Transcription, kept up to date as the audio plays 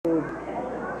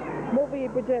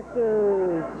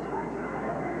projectors.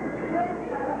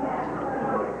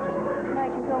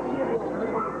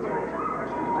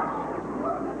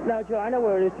 Now, Joe, I know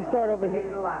where it is. You start over here.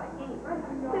 A lot of heat.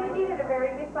 So you needed a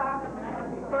very big box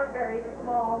for a very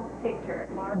small picture.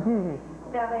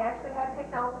 Now, they actually had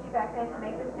technology back then to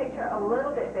make this picture a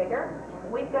little bit bigger.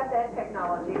 We've got that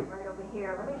technology right over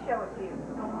here. Let me show it to you.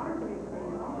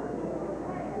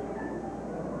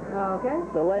 Okay.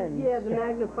 The lens. Yeah, the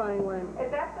magnifying lens.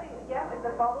 It's actually, yeah, it's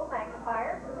a bubble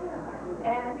magnifier.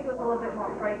 And I think it was a little bit more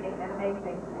frightening than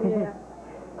amazing. Yeah.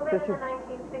 So then in the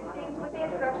 1960s, with the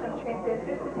introduction of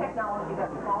transistors, the technology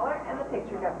got smaller and the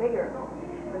picture got bigger.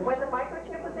 When the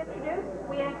microchip was introduced,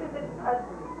 we entered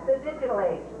the digital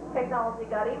age. Technology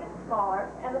got even smaller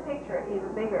and the picture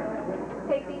even bigger.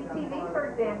 Take these TVs,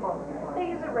 for example. They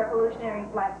use a revolutionary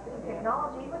flat screen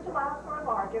technology which allows for a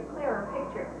larger, clearer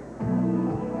picture.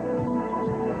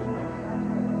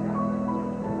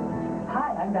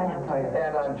 Hi, I'm Diane Sawyer.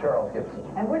 And I'm Charles Gibson.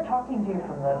 And we're talking to you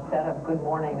from the set of Good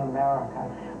Morning America,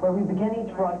 where we begin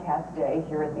each broadcast day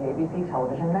here at the ABC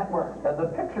Television Network. And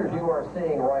the pictures you are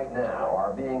seeing right now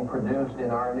are being produced in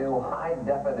our new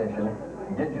high-definition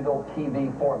digital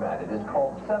TV format. It is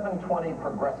called 720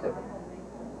 Progressive.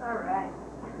 All right.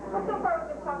 Well, so far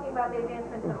we've been talking about the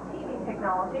advancements of TV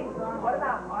technology. What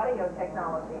about audio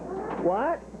technology?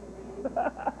 What?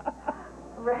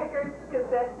 Records,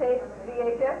 cassette tapes,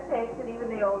 VHS tapes, and even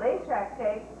the old 8-track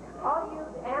tapes all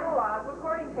used analog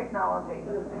recording technology.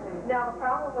 Now, the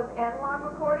problem with analog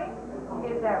recording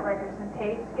is that records and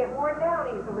tapes get worn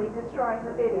down easily, destroying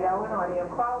the video and audio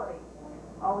quality.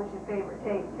 Always your favorite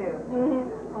tape, too.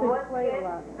 Once again,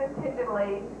 the digital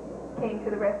age came to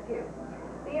the rescue.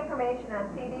 The information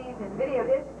on CDs and video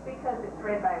discs, because it's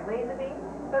read by laser beam,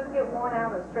 doesn't get worn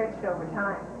out or stretched over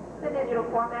time. The digital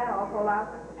format also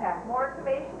allows us to pack more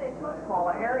information into a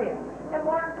smaller area. And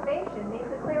more information means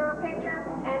a clearer picture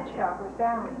and sharper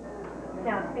sound.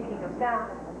 Now, speaking of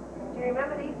sound, do you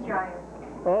remember these giants?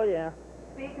 Oh, yeah.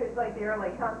 Speakers like the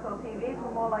early console TVs were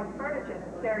more like furniture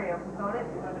than stereo components.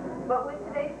 But with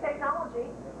today's technology,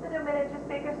 the new miniature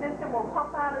speaker system will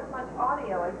pump out as much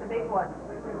audio as the big one.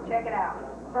 Check it out.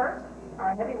 First,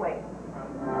 our heavyweight.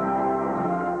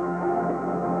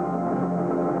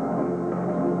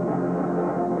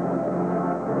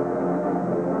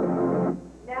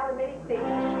 Now the mini C.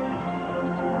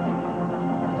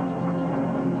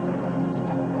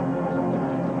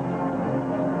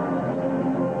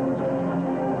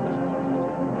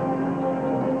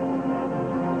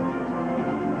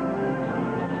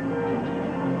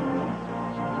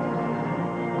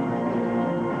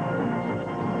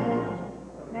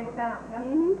 Next sound, huh?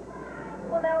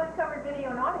 Well, now we've covered video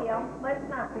and audio. Let's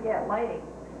not forget lighting.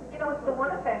 You know, it's the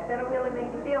one effect that'll really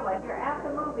make you feel like you're at the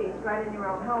movies right in your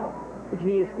own home. But you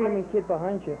need a screaming kid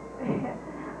behind you.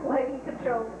 Lighting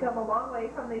controls come a long way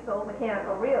from these old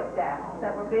mechanical rheostats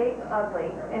that were big,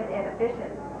 ugly, and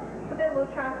inefficient. But then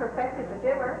Lutron perfected the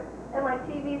dimmer, and like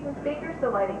TVs and speakers, the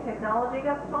lighting technology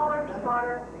got smaller,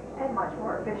 smarter, and much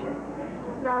more efficient.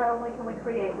 Not only can we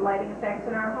create lighting effects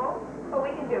in our homes, but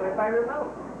we can do it by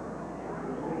remote.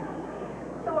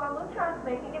 So while Lutron's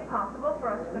making it possible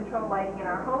for us to control lighting in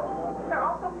our homes, they're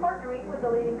also partnering with the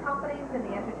leading companies in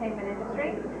the entertainment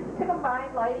industry to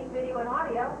combine lighting, video, and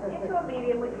audio into a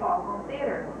medium we call home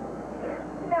theater.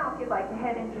 Now, if you'd like to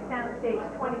head into Soundstage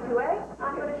 22A,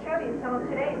 I'm going to show you some of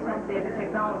today's home theater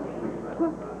technology.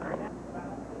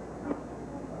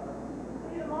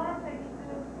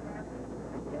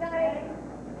 Good night.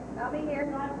 I'll be here.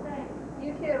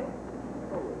 You too.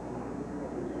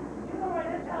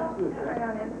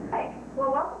 Hi.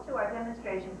 Well, welcome to our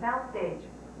demonstration soundstage.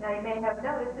 Now, you may have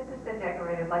noticed this has been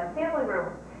decorated like family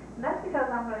room. And that's because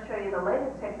I'm going to show you the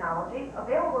latest technology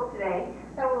available today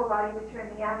that will allow you to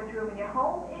turn the average room in your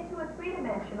home into a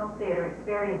three-dimensional theater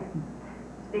experience.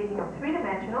 Speaking of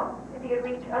three-dimensional, if you could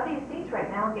reach under your seats right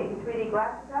now and get your 3D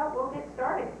glasses out, we'll get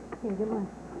started.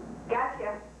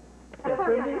 Gotcha.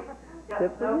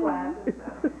 Got no glasses.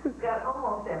 Got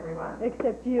almost everyone.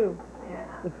 Except you.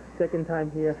 Yeah. Second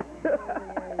time here.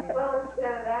 Well,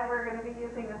 instead of that, we're going to be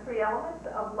using the three elements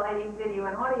of lighting, video,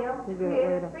 and audio to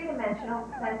create a three-dimensional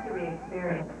sensory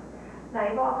experience. Now,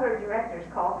 you've all heard directors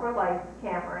call for lights,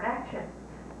 camera, and action.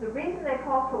 The reason they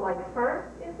call for lights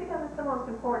first is because it's the most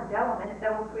important element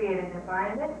that will create an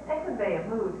environment and convey a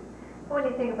mood. When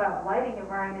you think about lighting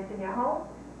environments in your home,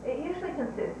 it usually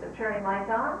consists of turning lights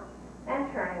on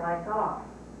and turning lights off.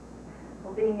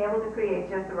 Well, being able to create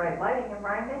just the right lighting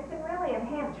environment can really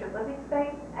enhance your living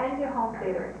space and your home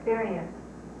theater experience.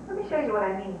 Let me show you what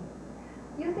I mean.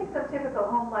 Using some typical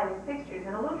home lighting fixtures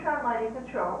and a Lutron lighting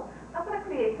control, I'm going to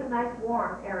create some nice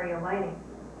warm area lighting.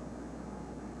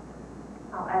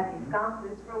 I'll add these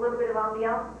sconces for a little bit of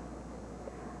ambiance.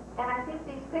 And I think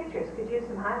these pictures could use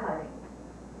some highlighting.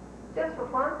 Just for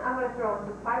fun, I'm going to throw in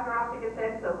some fiber optic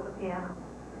effects over the piano.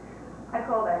 I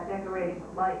call that decorating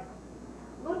with light.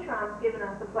 Lutron's given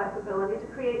us the flexibility to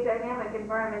create dynamic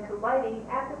environmental lighting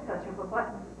at the touch of a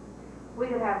button. We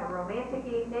could have a romantic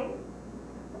evening,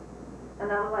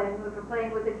 another lighting mood for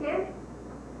playing with the kids,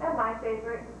 and my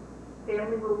favorite,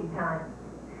 family movie time.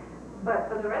 But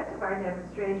for the rest of our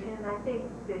demonstration, I think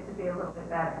this would be a little bit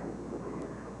better.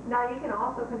 Now you can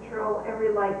also control every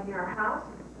light in your house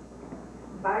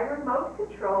by remote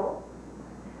control,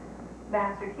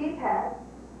 master keypad,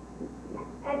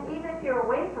 and even if you're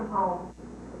away from home,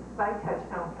 by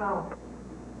touch-tone phone.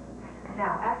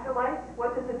 Now, after lights,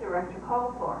 what does a director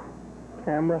call for?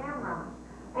 Camera. Camera.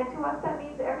 And to us, that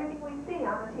means everything we see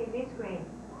on the TV screen.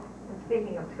 And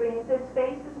speaking of screens, if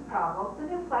space is a problem,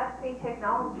 the new flat screen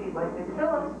technology like this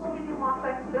Philips will give you more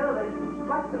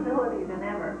flexibility than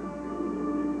ever.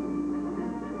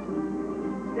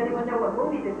 Does anyone know what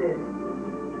movie this is?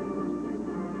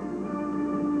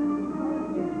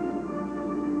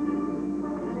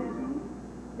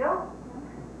 No?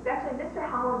 It's actually Mr.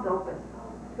 Holland's Opus.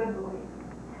 Good movie.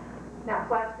 Now,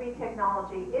 flat screen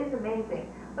technology is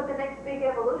amazing, but the next big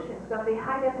evolution is going to be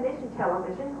high-definition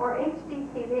television, or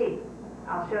HDTV.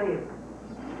 I'll show you.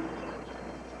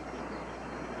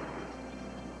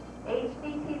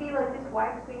 HDTV, like this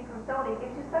widescreen from Sony,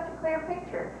 gives you such a clear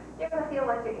picture. You're going to feel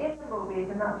like you're in the movies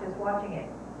and not just watching it.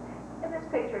 In this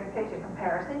picture-in-picture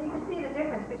comparison, you can see the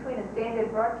difference between a standard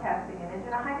broadcasting image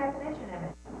and a high-definition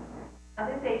image. Now,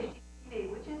 this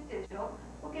HDTV, which is digital,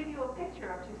 will give you a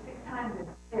picture up to 6 times as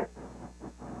clear.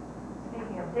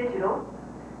 Speaking of digital,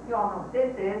 you all know what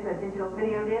this is, a digital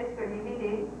video disc or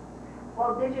DVD.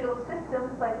 Well, digital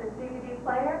systems like this DVD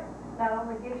player not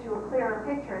only gives you a clearer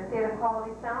picture and theater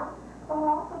quality sound, but will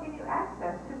also give you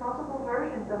access to multiple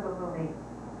versions of a movie.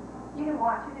 You can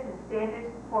watch it in a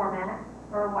standard format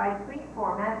or a widescreen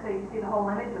format so you see the whole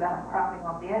image without cropping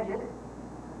off the edges.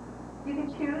 You can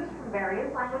choose from various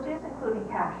languages, including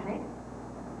captioning.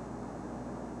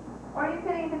 Or you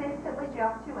can even instantly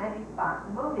jump to any spot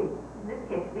in the movie. In this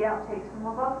case, the outtakes from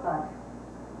A Bug's Life.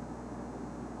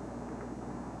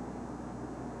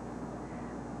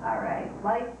 Alright,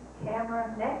 lights,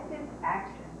 camera, next is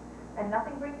action. And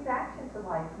nothing brings action to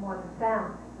life more than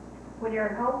sound. When you're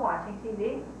at home watching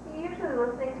TV, you're usually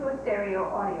listening to a stereo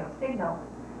audio signal.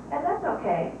 And that's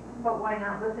okay, but why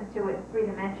not listen to it in 3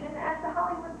 dimensions as the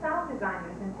Hollywood sound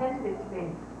designers intended it to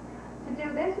be? To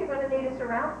do this, you're going to need a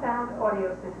surround sound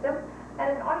audio system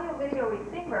and an audio-video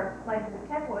receiver like this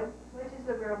Kenwood, which is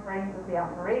the real brains of the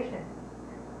operation.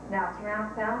 Now,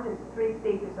 surround sound is 3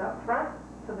 speakers up front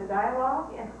for the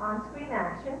dialogue and on-screen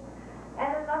action,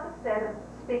 and another set of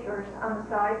speakers on the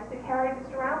sides to carry the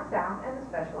surround sound and the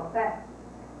special effects.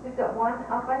 We've got one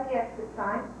up by the exit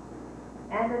sign,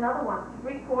 and another one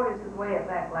 3/4 of the way up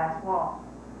that glass wall.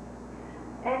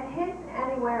 And hidden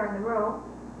anywhere in the room,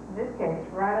 in this case,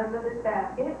 right under this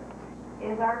basket,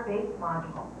 is our bass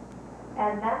module.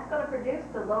 And that's going to produce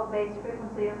the low bass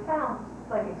frequency of sounds,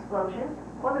 like explosions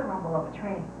or the rumble of a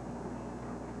train.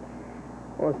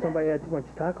 Or somebody had too much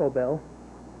Taco Bell.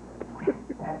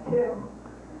 That too.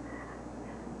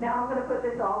 Now I'm going to put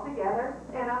this all together,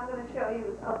 and I'm going to show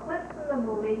you a clip from the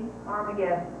movie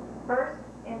Armageddon, first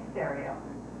in stereo.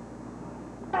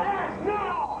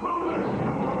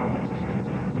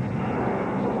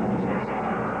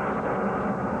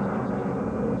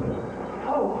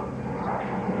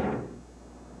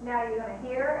 Now you're going to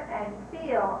hear and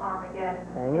feel Armageddon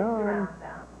in surround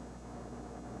sound.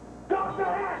 Stop that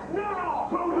ass now!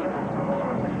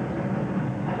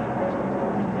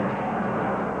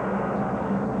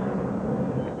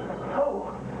 Oh!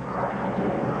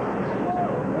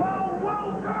 Whoa, whoa,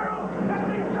 girl! That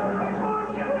thing's coming right for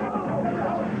you!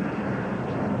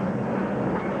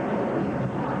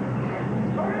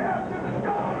 Hurry up, get the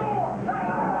skull door!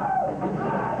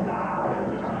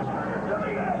 Let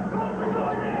me get it! Close the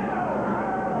door now!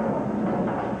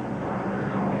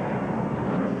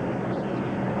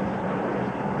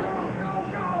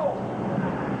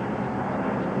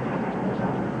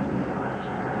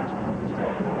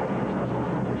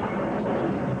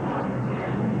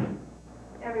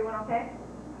 Everyone okay?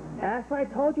 That's why I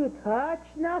told you, touch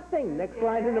nothing. Next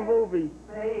line in the movie.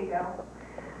 There you go.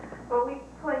 Well, we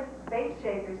place bass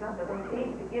shakers under the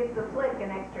seats. It gives the flick an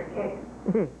extra kick.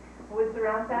 With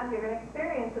surround sound, you're going to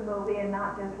experience the movie and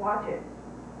not just watch it.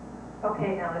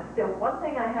 Okay, now there's still one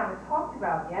thing I haven't talked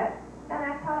about yet, and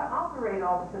that's how to operate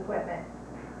all this equipment.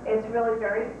 It's really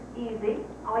very easy.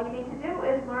 All you need to do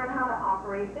is learn how to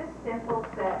operate this simple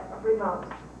set of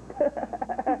remotes.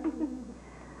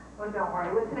 Well, don't worry.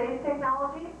 With today's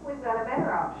technology, we've got a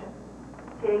better option.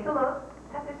 Take a look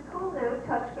at this cool new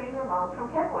touchscreen remote from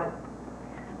Kenwood.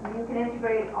 You can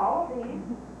integrate all of these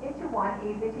into one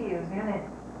easy-to-use unit.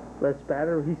 Less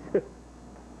batteries. Isn't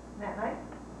that nice?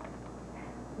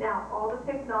 Now, all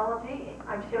the technology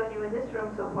I've shown you in this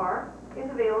room so far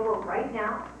is available right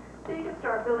now, so you can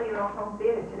start building your own home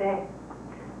theater today.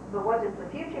 But what does the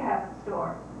future have in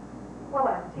store? Well,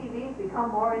 as TVs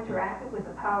become more interactive with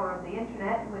the power of the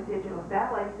internet and with digital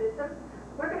satellite systems,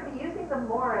 we're going to be using them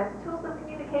more as tools of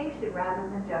communication rather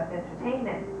than just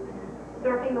entertainment.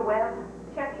 Surfing the web,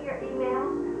 checking your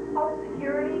emails, home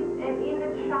security, and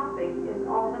even shopping is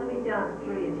all going to be done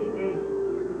through your TV.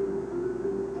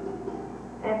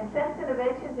 And Sense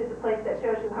Innovations is a place that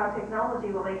shows you how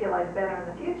technology will make your life better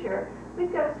in the future. We've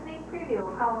got a sneak preview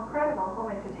of how incredible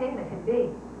home entertainment can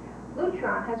be.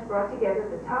 Lutron has brought together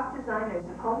the top designers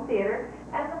of home theater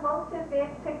and the most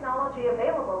advanced technology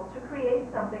available to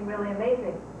create something really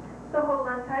amazing. So hold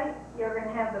on tight, you're going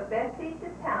to have the best seats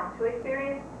in town to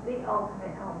experience the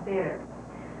ultimate home theater.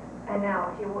 And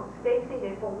now, if you will stay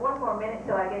seated for one more minute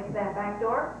till I get to that back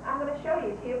door, I'm going to show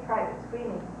you to your private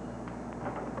screening.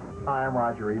 Hi, I'm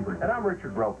Roger Ebert. And I'm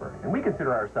Richard Roper, and we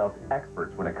consider ourselves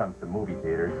experts when it comes to movie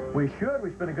theaters. We should.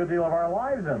 We spend a good deal of our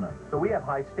lives in them. So we have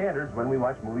high standards when we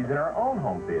watch movies in our own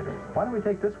home theaters. Why don't we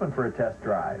take this one for a test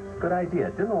drive? Good idea.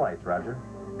 Dim the lights, Roger.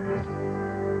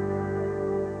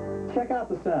 Check out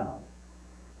the sound.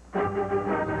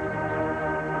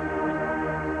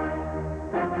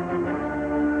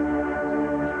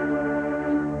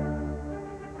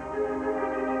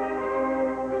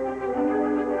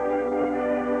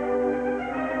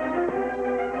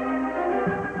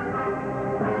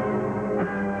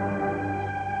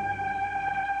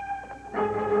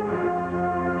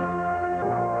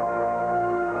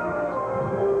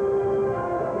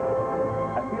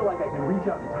 Reach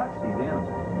out and touch these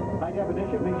animals. High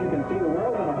definition means you can see the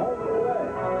world in a whole new way.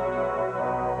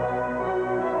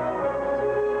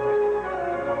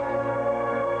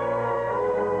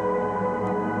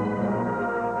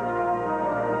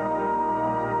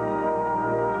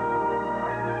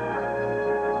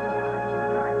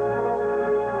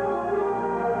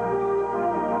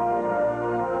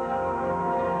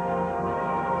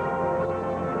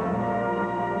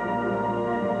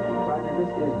 Roger,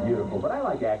 this is beautiful, but I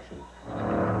like action.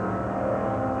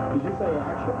 Did you say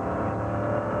action?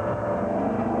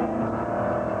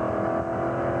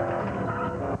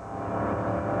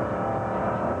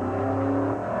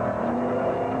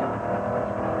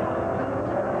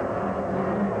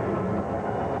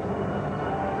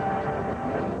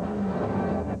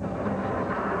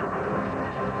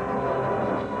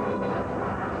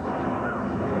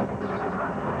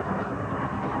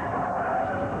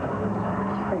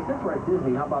 Hey, since we're at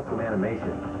Disney, how about some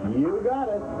animation? You got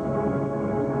it.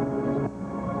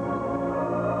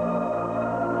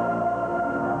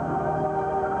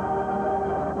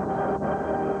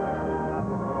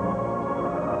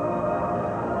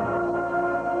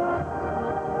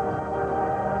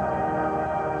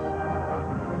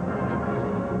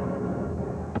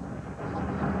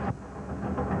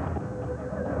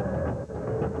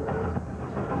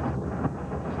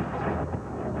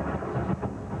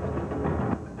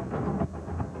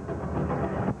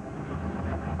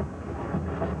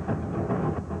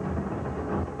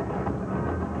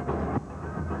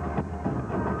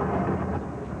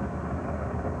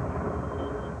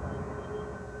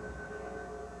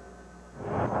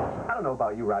 I don't know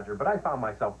about you, Roger, but I found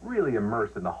myself really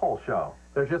immersed in the whole show.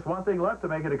 There's just one thing left to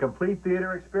make it a complete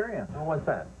theater experience. Well, what's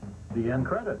that? The end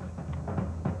credits.